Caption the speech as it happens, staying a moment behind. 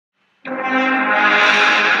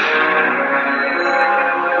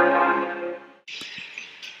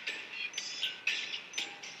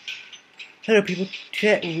Hello people,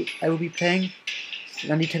 today I will be playing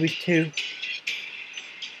SlendyTubbies 2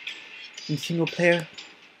 in single player.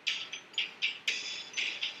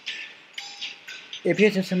 It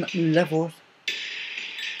appears there's some new levels,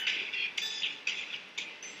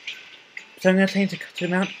 so I'm going to change the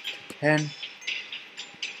custom amount to 10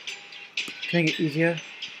 to make it easier.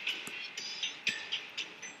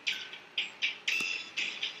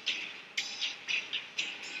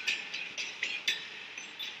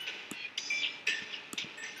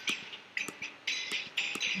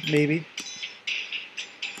 Maybe.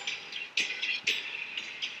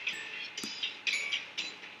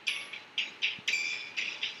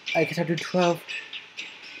 I guess I'll do 12.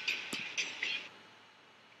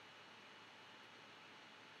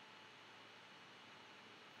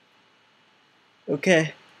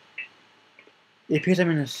 Okay. It appears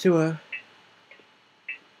I'm in a sewer.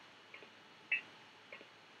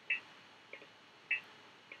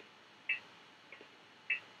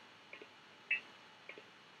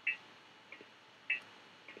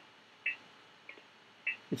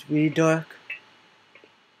 It's really dark.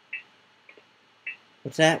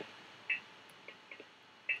 What's that?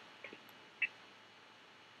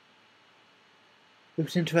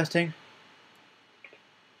 Looks interesting.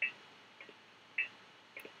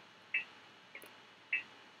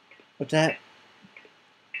 What's that?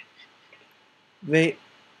 Wait.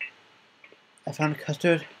 I found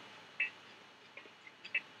custard.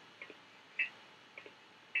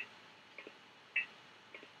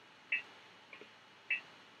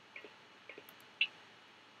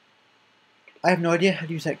 I have no idea how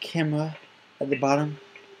to use that camera at the bottom.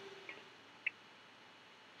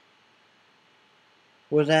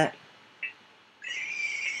 What was that?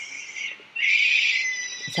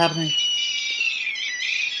 What's happening?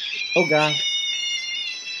 Oh god.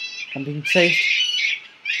 I'm being chased.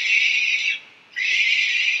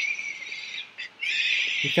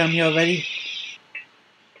 You found me already?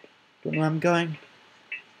 Don't know where I'm going.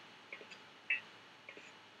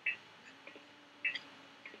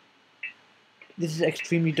 This is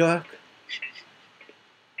extremely dark.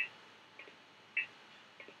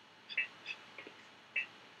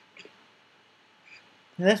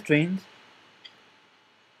 Yeah, that's strange.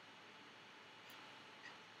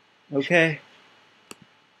 Okay.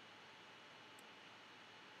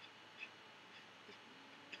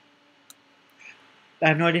 I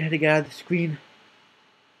have no idea how to get out of the screen.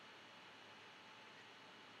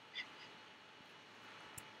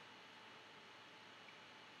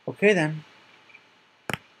 Okay then.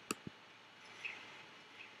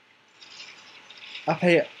 I'll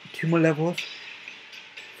play 2 more levels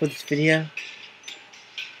for this video.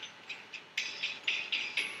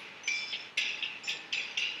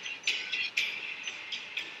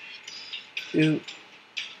 Ooh.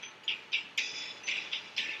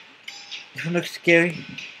 This one looks scary.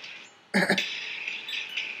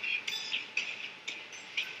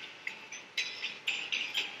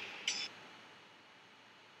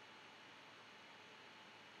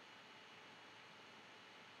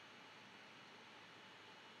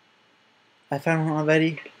 I found one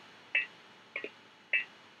already.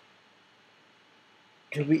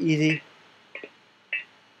 It'll be easy.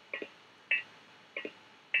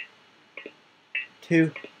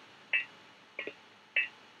 2,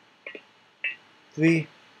 3.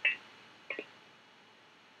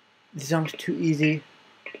 This sounds too easy.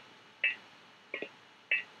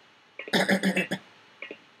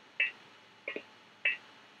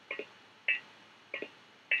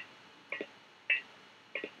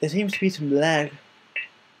 There seems to be some lag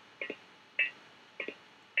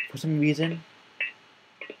for some reason.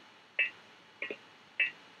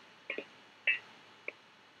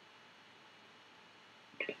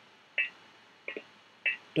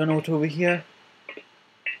 Don't know what's over here.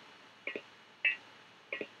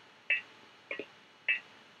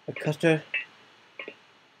 A custard.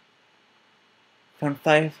 Found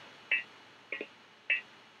 5.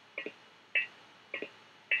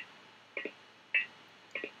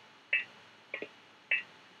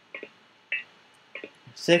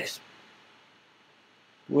 Six.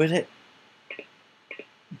 Where is it?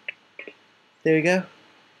 There we go.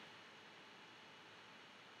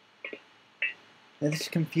 Now this is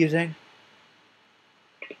confusing.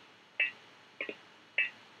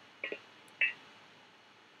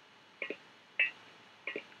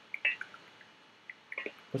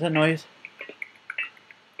 What's that noise?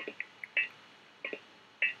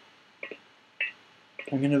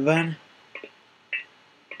 I'm gonna run.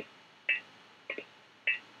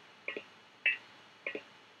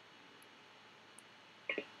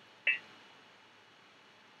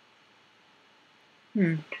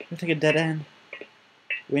 Looks like a dead end.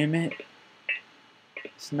 Wait a minute.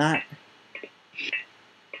 It's not.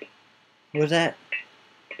 What was that?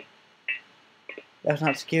 That's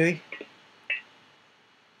not scary.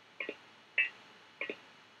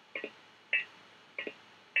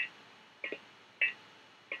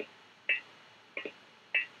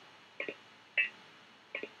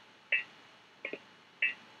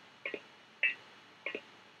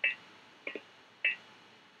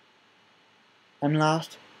 I'm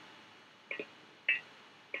lost.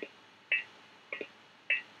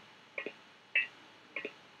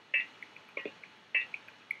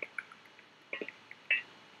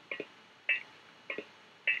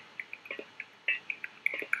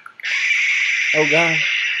 Oh god.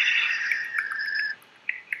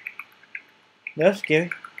 That's scary.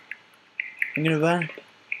 I'm gonna run.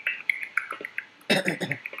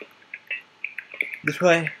 This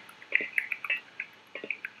way.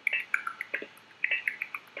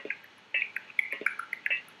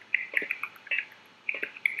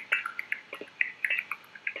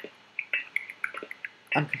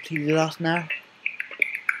 I'm completely lost now.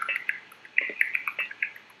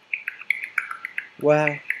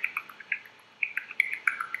 Wow.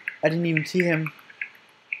 I didn't even see him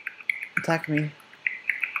attack me.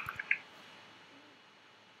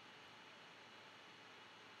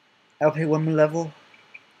 I'll play one more level.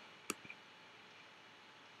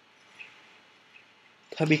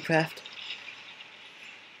 Tubbycraft.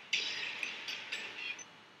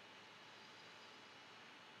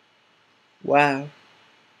 Wow.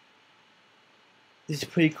 This is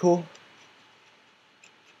pretty cool.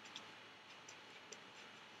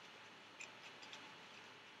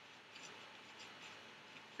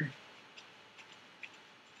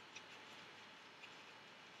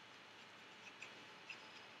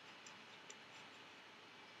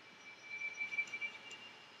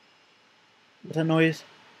 What's that noise?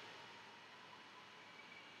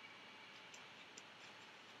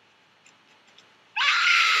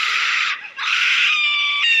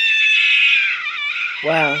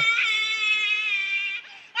 Wow.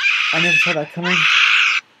 I never saw that coming.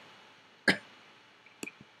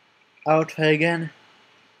 I'll try again.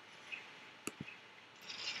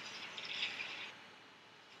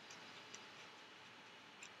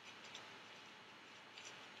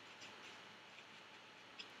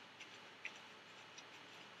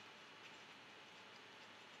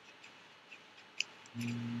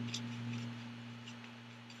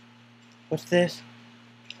 What's this?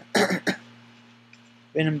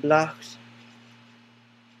 Random blocks.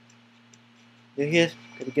 There he is.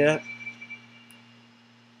 Gotta get up.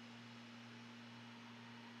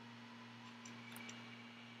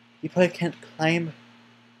 You probably can't climb.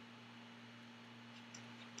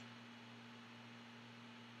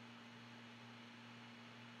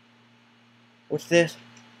 What's this?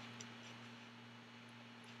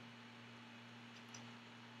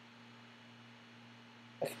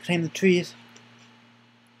 I can climb the trees.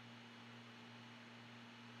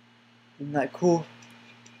 Isn't that cool?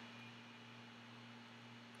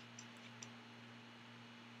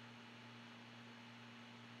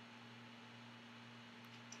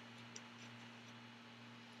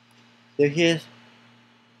 There he is.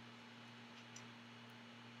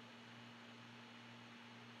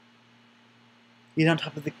 He's on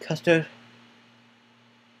top of the custard.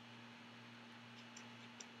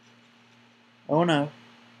 Oh no.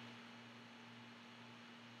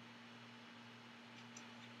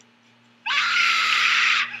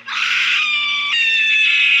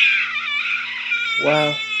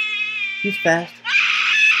 Wow. He's fast.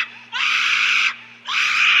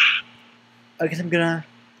 I guess I'm gonna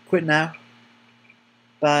quit now.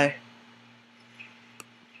 Bye.